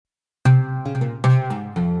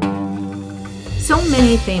So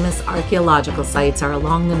many famous archaeological sites are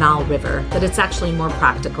along the Nile River that it's actually more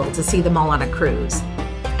practical to see them all on a cruise.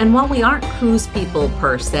 And while we aren't cruise people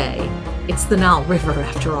per se, it's the Nile River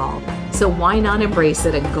after all, so why not embrace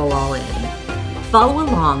it and go all in? Follow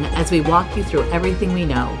along as we walk you through everything we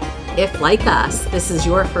know. If, like us, this is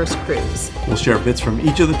your first cruise. We'll share bits from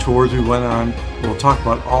each of the tours we went on. We'll talk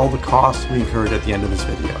about all the costs we incurred at the end of this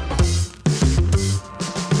video.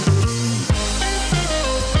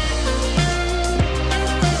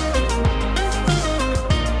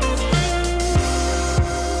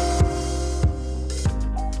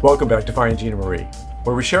 Welcome back to Finding Gina Marie,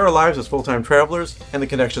 where we share our lives as full-time travelers and the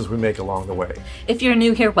connections we make along the way. If you're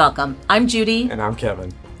new here, welcome. I'm Judy. And I'm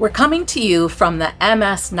Kevin. We're coming to you from the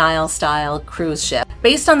MS Nile style cruise ship.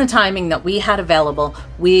 Based on the timing that we had available,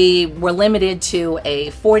 we were limited to a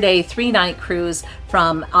 4-day, 3-night cruise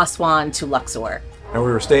from Aswan to Luxor. And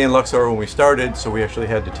we were staying in Luxor when we started, so we actually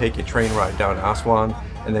had to take a train ride down to Aswan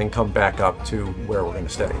and then come back up to where we're going to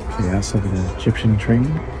stay. Chaos of the Egyptian train.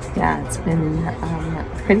 Yeah, it's been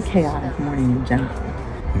pretty chaotic morning in general.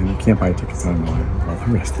 And you can't buy tickets online while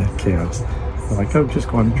the rest of that chaos. They're like, oh, just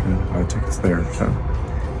go on the train and buy tickets there. So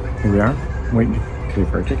here we are, waiting to pay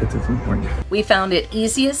for our tickets at some point. We found it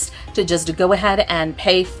easiest to just go ahead and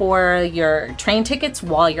pay for your train tickets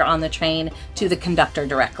while you're on the train to the conductor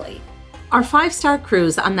directly. Our 5-star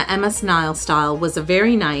cruise on the MS Nile style was a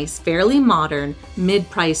very nice, fairly modern,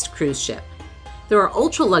 mid-priced cruise ship. There are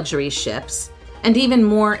ultra-luxury ships and even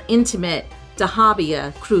more intimate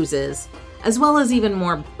dahabeah cruises, as well as even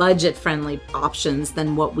more budget-friendly options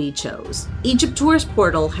than what we chose. Egypt Tours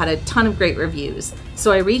Portal had a ton of great reviews,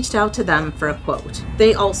 so I reached out to them for a quote.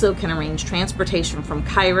 They also can arrange transportation from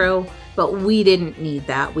Cairo, but we didn't need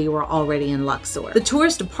that. We were already in Luxor. The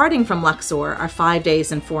tours departing from Luxor are 5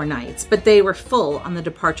 days and 4 nights, but they were full on the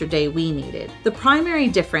departure day we needed. The primary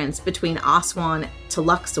difference between Aswan to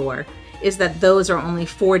Luxor is that those are only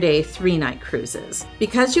 4-day, 3-night cruises.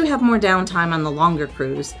 Because you have more downtime on the longer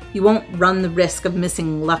cruise, you won't run the risk of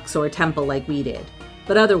missing Luxor Temple like we did.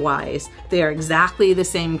 But otherwise, they are exactly the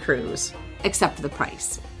same cruise, except for the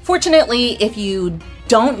price. Fortunately, if you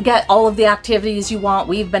don't get all of the activities you want,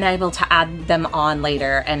 we've been able to add them on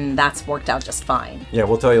later, and that's worked out just fine. Yeah,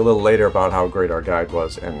 we'll tell you a little later about how great our guide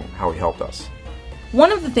was and how he helped us.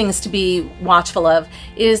 One of the things to be watchful of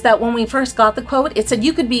is that when we first got the quote, it said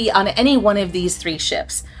you could be on any one of these 3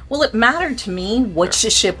 ships. Well, it mattered to me which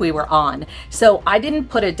ship we were on, so I didn't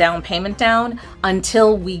put a down payment down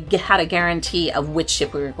until we had a guarantee of which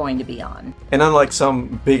ship we were going to be on. And unlike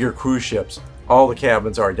some bigger cruise ships, all the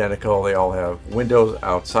cabins are identical. They all have windows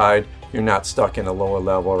outside. You're not stuck in a lower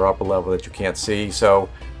level or upper level that you can't see, so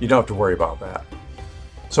you don't have to worry about that.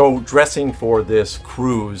 So dressing for this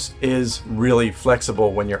cruise is really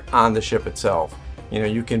flexible when you're on the ship itself. You know,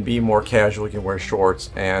 you can be more casual, you can wear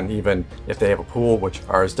shorts, and even if they have a pool, which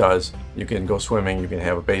ours does, you can go swimming, you can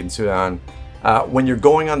have a bathing suit on. When you're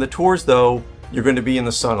going on the tours though, you're going to be in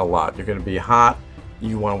the sun a lot. You're going to be hot.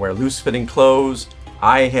 You want to wear loose-fitting clothes.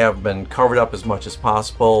 I have been covered up as much as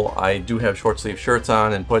possible. I do have short sleeve shirts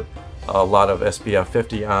on and put a lot of SPF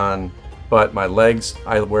 50 on, but my legs,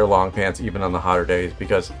 I wear long pants even on the hotter days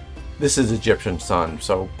because this is Egyptian sun,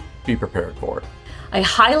 so be prepared for it. I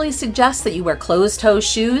highly suggest that you wear closed-toe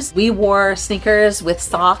shoes. We wore sneakers with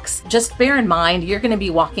socks. Just bear in mind, you're going to be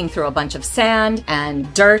walking through a bunch of sand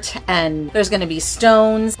and dirt, and there's going to be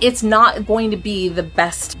stones. It's not going to be the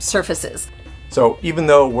best surfaces. So even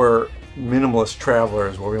though we're minimalist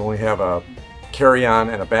travelers where we only have a carry-on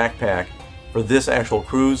and a backpack, for this actual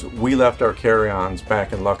cruise, we left our carry-ons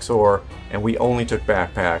back in Luxor and we only took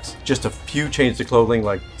backpacks. Just a few changes of clothing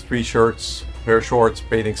like 3 shirts, pair of shorts,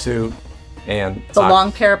 bathing suit, and the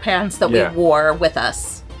long pair of pants that we wore with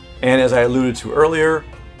us. And as I alluded to earlier,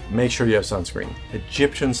 make sure you have sunscreen.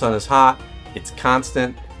 Egyptian sun is hot, it's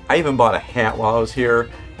constant. I even bought a hat while I was here,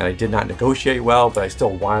 and I did not negotiate well, but I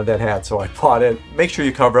still wanted that hat, so I bought it. Make sure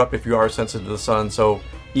you cover up if you are sensitive to the sun, so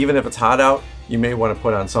even if it's hot out, you may want to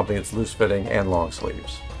put on something that's loose-fitting and long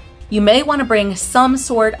sleeves. You may want to bring some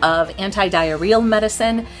sort of anti-diarrheal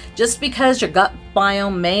medicine, just because your gut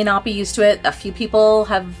biome may not be used to it. A few people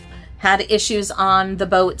have had issues on the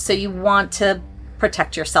boat, so you want to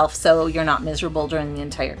protect yourself so you're not miserable during the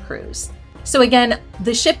entire cruise. So again,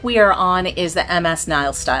 the ship we are on is the MS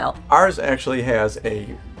Nile style. Ours actually has a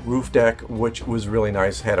roof deck, which was really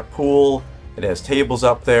nice. It had a pool. It has tables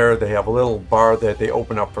up there. They have a little bar that they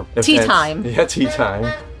open up for events. Tea time. Yeah, tea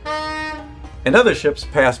time. And other ships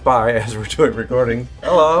pass by as we're doing recording.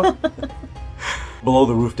 Hello. Below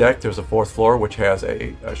the roof deck, there's a 4th floor, which has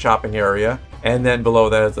a shopping area. And then below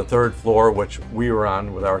that is the third floor, which we were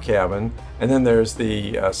on with our cabin. And then there's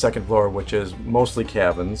the second floor, which is mostly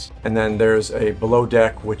cabins. And then there's a below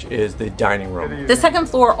deck, which is the dining room. The second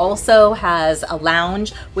floor also has a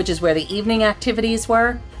lounge, which is where the evening activities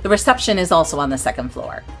were. The reception is also on the second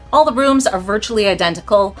floor. All the rooms are virtually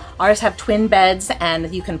identical. Ours have twin beds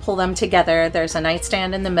and you can pull them together. There's a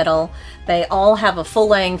nightstand in the middle. They all have a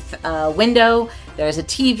full-length window. There's a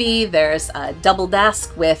TV. There's a double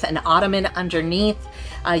desk with an ottoman underneath.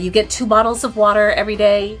 You get 2 bottles of water every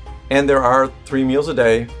day. And there are 3 meals a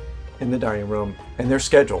day in the dining room, and they're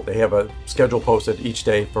scheduled. They have a schedule posted each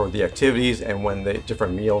day for the activities and when the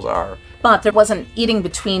different meals are. But there wasn't eating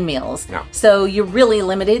between meals. No. So you're really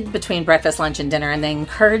limited between breakfast, lunch, and dinner, and they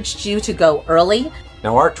encouraged you to go early.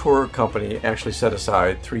 Now our tour company actually set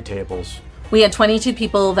aside 3 tables. We had 22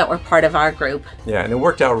 people that were part of our group. Yeah, and it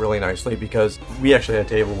worked out really nicely because we actually had a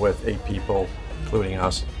table with 8 people, including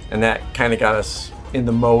us, and that kind of got us in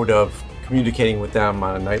the mode of communicating with them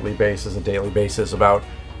on a nightly basis, a daily basis about,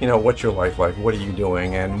 what's your life like? What are you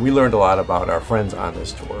doing? And we learned a lot about our friends on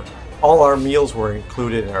this tour. All our meals were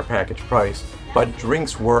included in our package price, but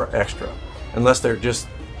drinks were extra, unless they're just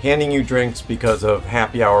handing you drinks because of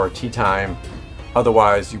happy hour or tea time.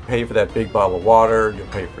 Otherwise, you pay for that big bottle of water, you'll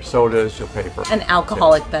pay for sodas, you'll pay for... And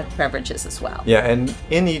alcoholic beverages as well. Yeah, and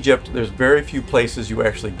in Egypt, there's very few places you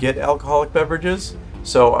actually get alcoholic beverages.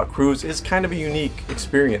 So a cruise is kind of a unique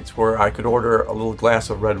experience where I could order a little glass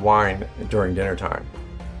of red wine during dinner time.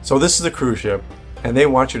 So this is a cruise ship, and they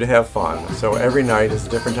want you to have fun. So every night is a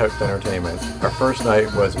different type of entertainment. Our first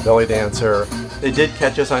night was belly dancer. They did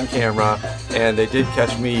catch us on camera, and they did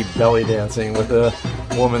catch me belly dancing with a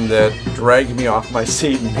woman that dragged me off my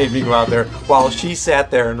seat and made me go out there while she sat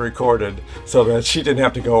there and recorded so that she didn't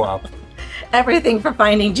have to go up. Everything for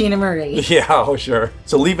Finding Gina Marie. Yeah, oh sure.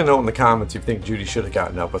 So leave a note in the comments if you think Judy should have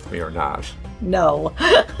gotten up with me or not. No.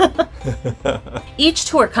 Each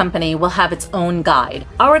tour company will have its own guide.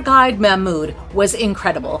 Our guide, Mahmoud, was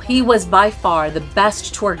incredible. He was by far the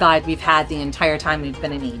best tour guide we've had the entire time we've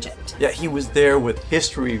been in Egypt. Yeah, he was there with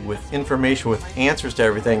history, with information, with answers to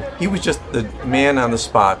everything. He was just the man on the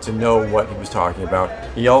spot to know what he was talking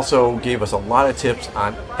about. He also gave us a lot of tips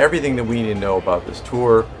on everything that we need to know about this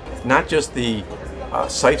tour. Not just the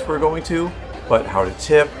sites we're going to, but how to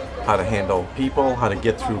tip, how to handle people, how to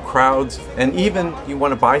get through crowds, and even you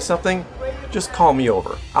want to buy something, just call me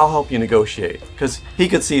over. I'll help you negotiate, because he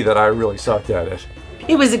could see that I really sucked at it.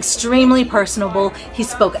 He was extremely personable, he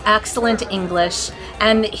spoke excellent English,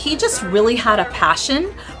 and he just really had a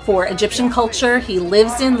passion for Egyptian culture. He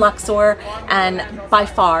lives in Luxor, and by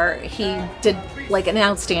far, he did an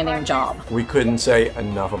outstanding job. We couldn't say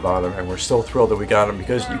enough about him, and we're so thrilled that we got him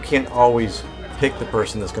because you can't always pick the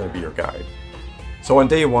person that's going to be your guide. So on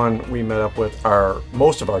day 1, we met up with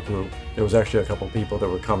most of our group. There was actually a couple people that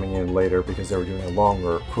were coming in later because they were doing a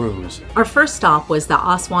longer cruise. Our first stop was the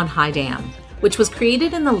Aswan High Dam, which was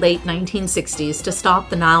created in the late 1960s to stop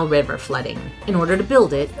the Nile River flooding. In order to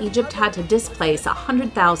build it, Egypt had to displace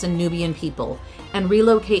 100,000 Nubian people and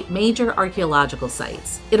relocate major archaeological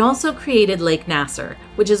sites. It also created Lake Nasser,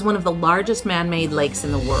 which is one of the largest man-made lakes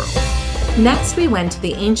in the world. Next, we went to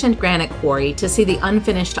the ancient granite quarry to see the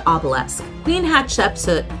unfinished obelisk. Queen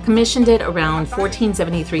Hatshepsut commissioned it around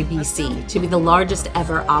 1473 BC to be the largest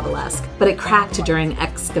ever obelisk, but it cracked during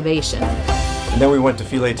excavation. And then we went to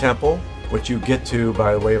Philae Temple, which you get to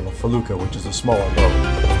by way of a felucca, which is a smaller boat.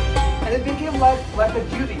 And it became like a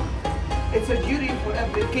duty. It's a duty for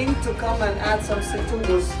every king to come and add something to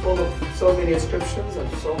this, full of so many inscriptions and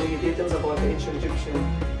so many details about the ancient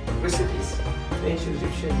Egyptian recipes, the ancient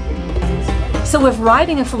Egyptian ingredients. So if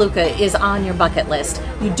riding a felucca is on your bucket list,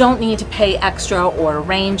 you don't need to pay extra or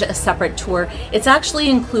arrange a separate tour. It's actually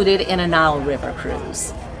included in a Nile River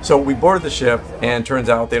cruise. So we boarded the ship, and turns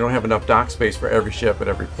out they don't have enough dock space for every ship at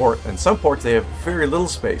every port. And some ports, they have very little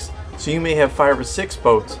space. So you may have 5 or 6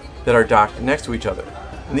 boats that are docked next to each other.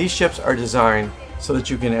 And these ships are designed so that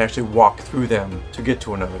you can actually walk through them to get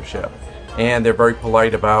to another ship. And they're very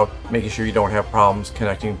polite about making sure you don't have problems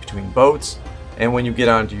connecting between boats. And when you get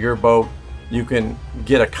onto your boat, you can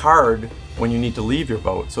get a card when you need to leave your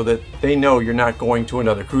boat so that they know you're not going to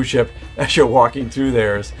another cruise ship as you're walking through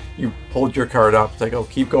theirs. You hold your card up, it's like, oh,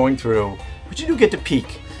 keep going through. But you do get to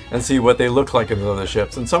peek and see what they look like in the other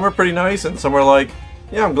ships. And some are pretty nice, and some are like,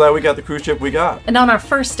 yeah, I'm glad we got the cruise ship we got. And on our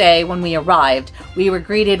first day, when we arrived, we were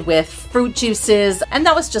greeted with fruit juices, and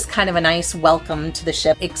that was just kind of a nice welcome to the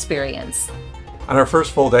ship experience. On our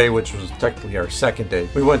first full day, which was technically our second day,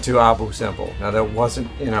 we went to Abu Simbel. Now that wasn't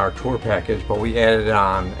in our tour package, but we added it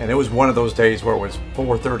on, and it was one of those days where it was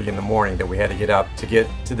 4:30 in the morning that we had to get up to get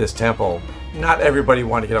to this temple. not everybody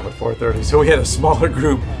wanted to get up at 4:30, so we had a smaller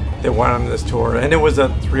group that went on this tour, and it was a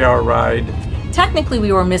 3-hour ride. Technically,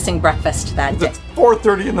 we were missing breakfast that day. It's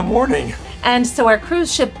 4:30 in the morning. And so our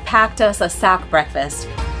cruise ship packed us a sack breakfast.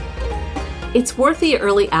 It's worth the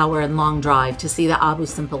early hour and long drive to see the Abu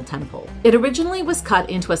Simbel temple. It originally was cut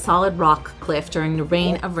into a solid rock cliff during the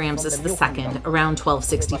reign of Ramses II around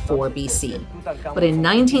 1264 BC. But in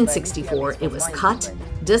 1964, it was cut,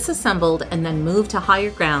 disassembled, and then moved to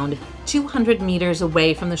higher ground 200 meters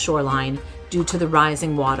away from the shoreline due to the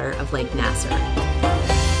rising water of Lake Nasser.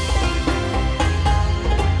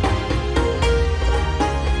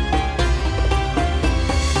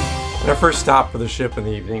 Our first stop for the ship in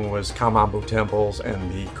the evening was Kamambu Temples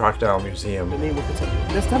and the Crocodile Museum. The name of the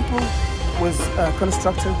temple. This temple was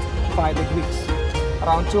constructed by the Greeks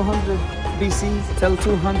around 200 BC till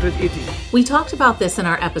 280. We talked about this in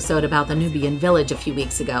our episode about the Nubian village a few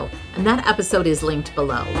weeks ago, and that episode is linked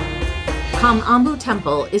below. Kamambu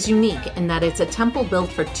Temple is unique in that it's a temple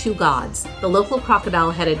built for two gods, the local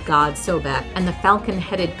crocodile-headed god Sobek and the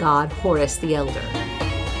falcon-headed god Horus the Elder.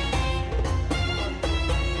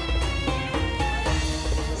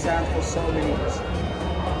 For so many years.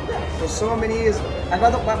 For so many years. And by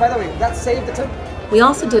the way, that saved the temple. We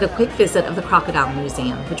also did a quick visit of the Crocodile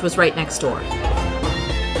Museum, which was right next door.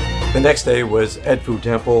 The next day was Edfu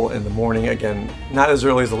Temple in the morning. Again, not as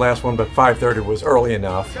early as the last one, but 5:30 was early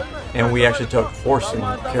enough. And we actually took horse and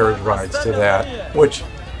carriage rides to that, which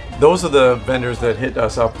those are the vendors that hit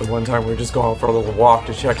us up the one time we were just going for a little walk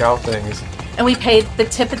to check out things. And we paid the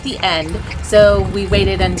tip at the end, so we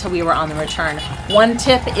waited until we were on the return. One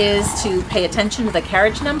tip is to pay attention to the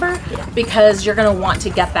carriage number because you're going to want to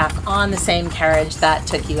get back on the same carriage that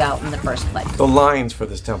took you out in the first place. The lines for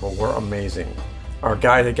this temple were amazing. Our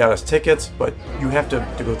guide had got us tickets, but you have to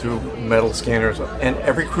go through metal scanners, and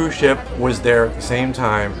every cruise ship was there at the same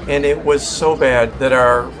time. And it was so bad that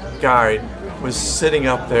our guide was sitting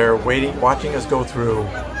up there waiting, watching us go through,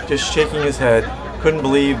 just shaking his head, couldn't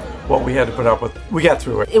believe what we had to put up with. We got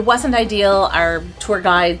through it. It wasn't ideal. Our tour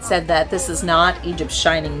guide said that this is not Egypt's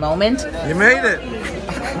shining moment. You made it!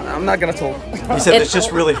 I'm not gonna talk. He said it's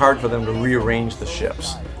just really hard for them to rearrange the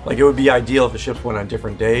ships. Like, it would be ideal if the ships went on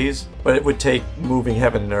different days, but it would take moving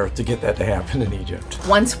heaven and earth to get that to happen in Egypt.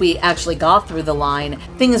 Once we actually got through the line,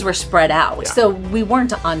 things were spread out, so we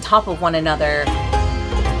weren't on top of one another.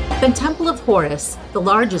 The Temple of Horus, the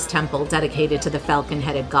largest temple dedicated to the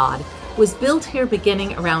falcon-headed god, was built here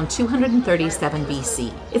beginning around 237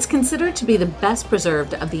 BC. It's considered to be the best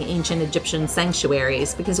preserved of the ancient Egyptian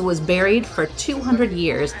sanctuaries because it was buried for 200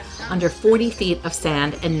 years under 40 feet of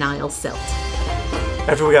sand and Nile silt.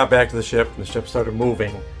 After we got back to the ship and the ship started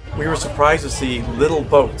moving, we were surprised to see little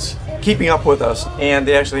boats keeping up with us, and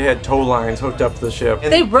they actually had tow lines hooked up to the ship.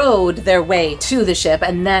 And they rowed their way to the ship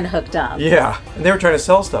and then hooked up. Yeah, and they were trying to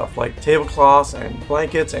sell stuff like tablecloths and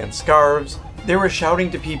blankets and scarves. They were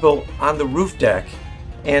shouting to people on the roof deck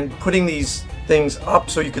and putting these things up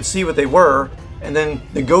so you could see what they were, and then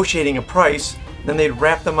negotiating a price. Then they'd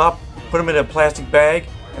wrap them up, put them in a plastic bag,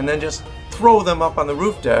 and then just throw them up on the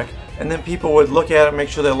roof deck. And then people would look at them, make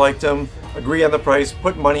sure they liked them, agree on the price,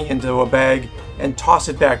 put money into a bag, and toss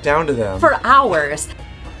it back down to them. For hours.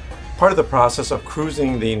 Part of the process of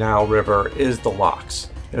cruising the Nile River is the locks.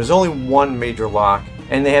 There's only one major lock,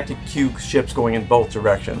 and they have to queue ships going in both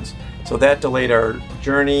directions. So that delayed our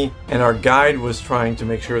journey, and our guide was trying to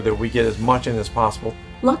make sure that we get as much in as possible.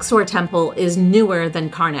 Luxor Temple is newer than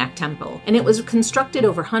Karnak Temple, and it was constructed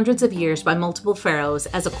over hundreds of years by multiple pharaohs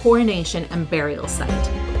as a coronation and burial site.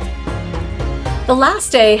 The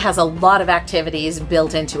last day has a lot of activities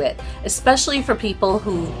built into it, especially for people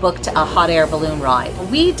who booked a hot air balloon ride.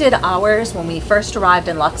 We did ours when we first arrived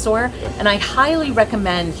in Luxor, and I highly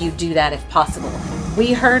recommend you do that if possible.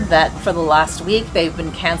 We heard that for the last week they've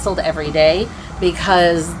been canceled every day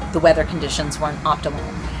because the weather conditions weren't optimal.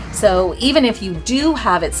 So even if you do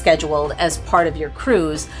have it scheduled as part of your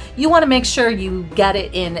cruise, you want to make sure you get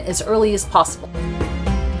it in as early as possible.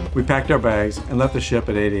 We packed our bags and left the ship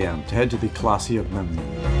at 8 a.m. to head to the Colossi of Memnon.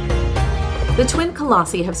 The twin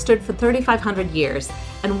colossi have stood for 3,500 years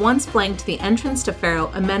and once flanked the entrance to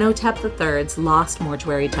Pharaoh Amenhotep III's lost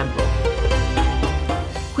mortuary temple.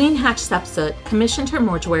 Queen Hatshepsut commissioned her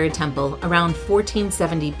mortuary temple around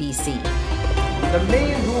 1470 BC. The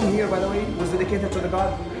main room here, by the way, was dedicated to the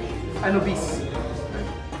god Anubis.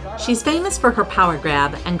 She's famous for her power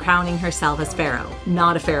grab and crowning herself as pharaoh,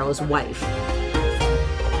 not a pharaoh's wife.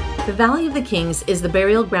 The Valley of the Kings is the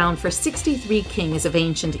burial ground for 63 kings of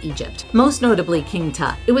ancient Egypt, most notably King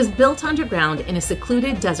Tut. It was built underground in a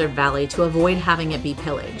secluded desert valley to avoid having it be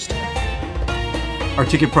pillaged. Our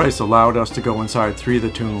ticket price allowed us to go inside 3 of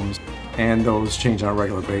the tombs. and those change on a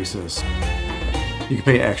regular basis. You can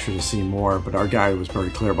pay extra to see more, but our guide was very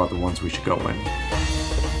clear about the ones we should go in.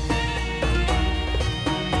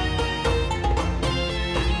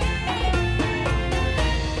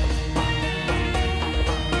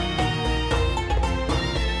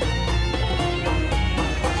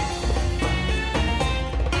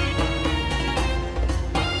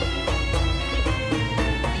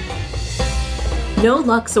 No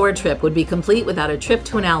Luxor trip would be complete without a trip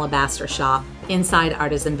to an alabaster shop inside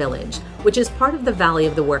Artisan Village, which is part of the Valley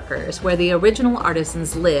of the Workers, where the original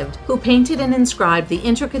artisans lived who painted and inscribed the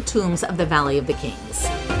intricate tombs of the Valley of the Kings.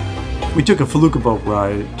 We took a felucca boat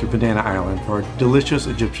ride to Banana Island for a delicious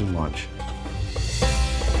Egyptian lunch.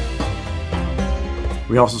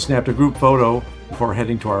 We also snapped a group photo before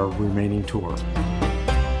heading to our remaining tour.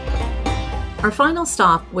 Our final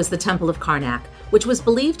stop was the Temple of Karnak, which was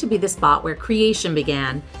believed to be the spot where creation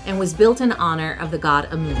began and was built in honor of the god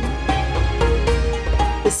Amun.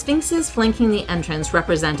 The sphinxes flanking the entrance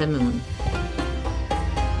represent Amun.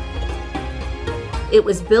 It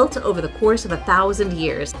was built over the course of 1,000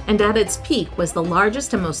 years, and at its peak was the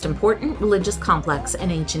largest and most important religious complex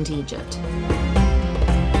in ancient Egypt.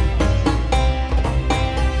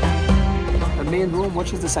 The main room,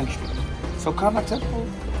 which is the sanctuary. So Karnak Temple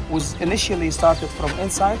was initially started from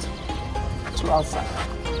inside to outside.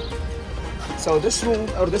 So this room,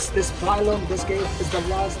 or this pylon, this gate, is the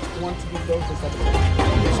last one to be built inside the temple.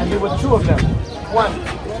 And there were two of them. One.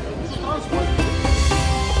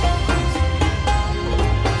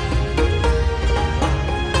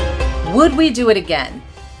 Would we do it again?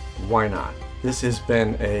 Why not? This has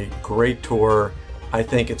been a great tour. I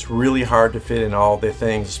think it's really hard to fit in all the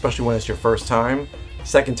things, especially when it's your first time.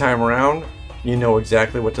 Second time around, you know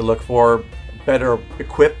exactly what to look for. Better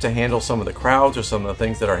equipped to handle some of the crowds or some of the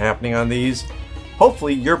things that are happening on these.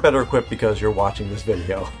 Hopefully you're better equipped because you're watching this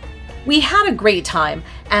video. We had a great time,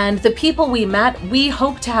 and the people we met, we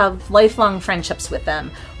hope to have lifelong friendships with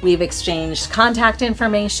them. We've exchanged contact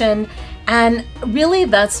information, and really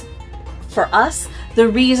that's, for us, the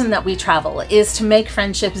reason that we travel is to make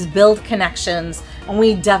friendships, build connections, and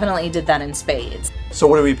we definitely did that in spades. So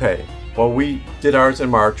what do we pay? Well, we did ours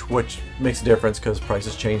in March, which makes a difference because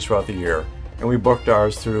prices change throughout the year. And we booked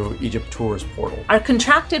ours through Egypt Tours portal. Our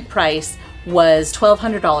contracted price was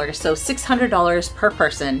 $1,200, so $600 per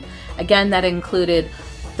person. Again, that included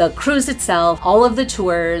the cruise itself, all of the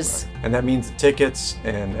tours. And that means the tickets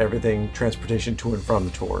and everything, transportation to and from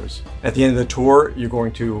the tours. At the end of the tour, you're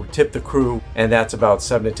going to tip the crew, and that's about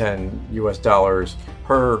 $7 to $10 US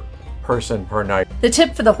per person per night. The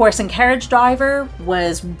tip for the horse and carriage driver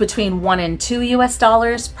was between $1 and $2 US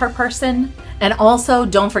per person. And also,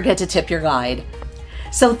 don't forget to tip your guide.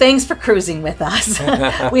 So thanks for cruising with us.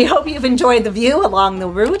 We hope you've enjoyed the view along the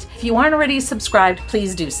route. If you aren't already subscribed,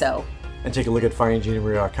 please do so. And take a look at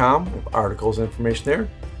fineengineering.com with articles and information there.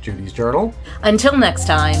 Judy's Journal. Until next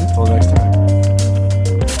time. Until next time.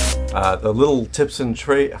 The little tips and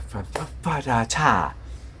trade.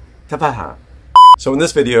 So in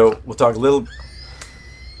this video, we'll talk a little.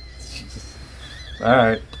 All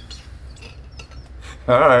right.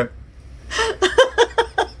 All right.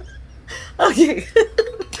 Okay.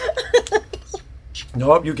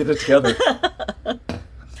 Nope, you get it together.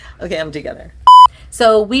 Okay, I'm together.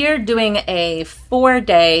 So we're doing a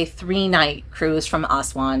 4-day, 3-night cruise from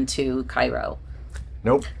Aswan to Cairo.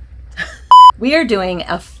 Nope. We're doing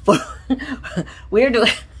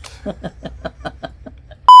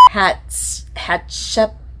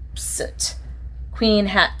Hatshepsut. Queen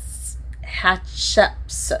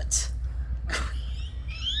Hatshepsut.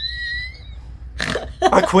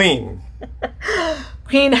 A queen.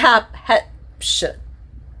 Queen Hatshepsut.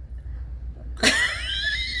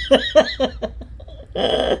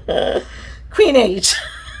 Queen H.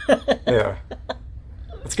 Yeah.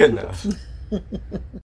 That's good enough.